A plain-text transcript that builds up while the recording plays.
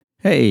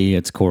Hey,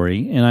 it's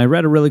Corey, and I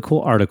read a really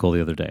cool article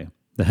the other day.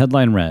 The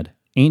headline read,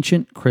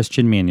 Ancient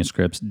Christian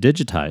Manuscripts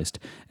Digitized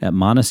at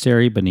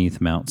Monastery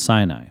Beneath Mount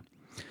Sinai.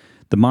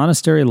 The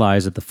monastery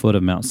lies at the foot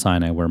of Mount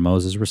Sinai where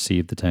Moses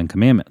received the Ten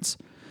Commandments.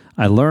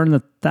 I learned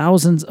that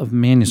thousands of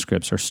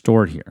manuscripts are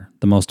stored here,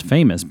 the most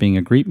famous being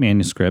a Greek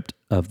manuscript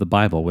of the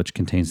Bible, which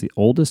contains the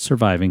oldest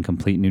surviving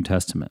complete New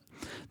Testament.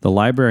 The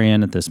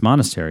librarian at this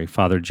monastery,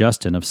 Father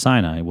Justin of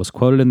Sinai, was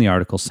quoted in the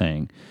article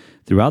saying,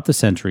 "Throughout the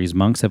centuries,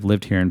 monks have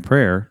lived here in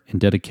prayer, in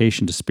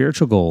dedication to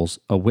spiritual goals,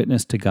 a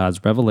witness to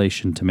God's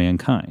revelation to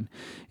mankind.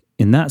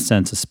 In that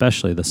sense,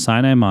 especially, the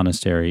Sinai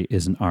monastery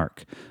is an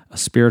ark, a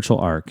spiritual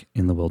ark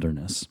in the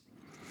wilderness."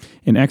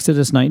 In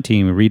Exodus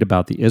 19, we read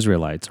about the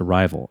Israelites'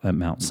 arrival at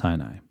Mount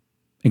Sinai.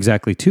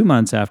 Exactly 2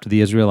 months after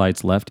the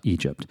Israelites left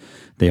Egypt,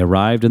 they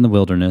arrived in the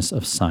wilderness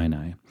of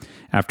Sinai.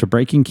 After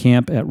breaking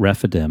camp at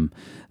Rephidim,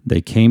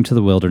 they came to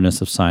the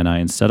wilderness of Sinai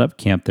and set up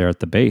camp there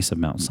at the base of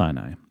Mount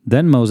Sinai.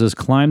 Then Moses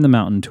climbed the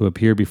mountain to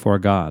appear before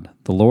God.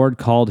 The Lord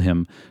called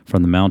him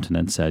from the mountain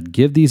and said,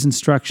 "Give these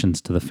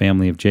instructions to the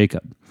family of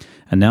Jacob.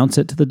 Announce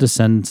it to the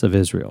descendants of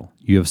Israel.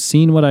 You have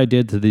seen what I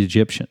did to the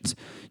Egyptians.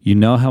 You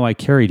know how I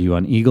carried you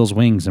on eagle's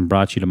wings and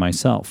brought you to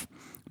myself.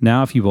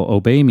 Now if you will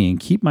obey me and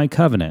keep my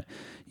covenant,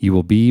 you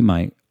will be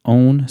my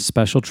own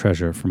special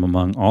treasure from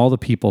among all the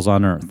peoples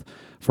on earth.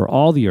 For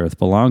all the earth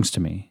belongs to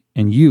me,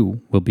 and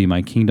you will be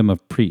my kingdom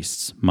of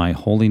priests, my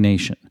holy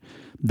nation.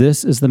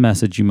 This is the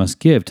message you must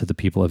give to the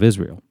people of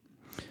Israel."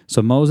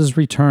 So Moses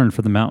returned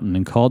from the mountain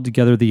and called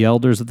together the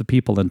elders of the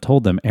people and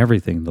told them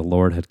everything the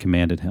Lord had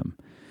commanded him.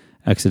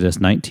 Exodus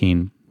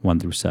 19,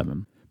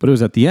 1-7. But it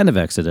was at the end of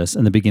Exodus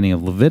and the beginning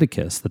of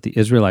Leviticus that the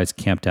Israelites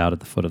camped out at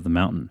the foot of the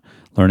mountain,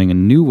 learning a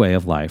new way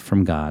of life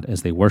from God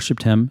as they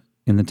worshiped him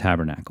in the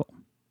tabernacle.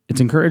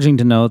 It's encouraging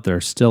to note there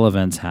are still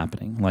events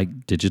happening,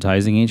 like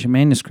digitizing ancient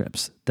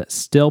manuscripts, that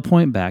still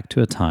point back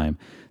to a time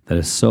that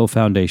is so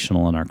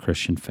foundational in our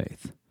Christian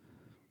faith.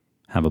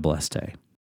 Have a blessed day.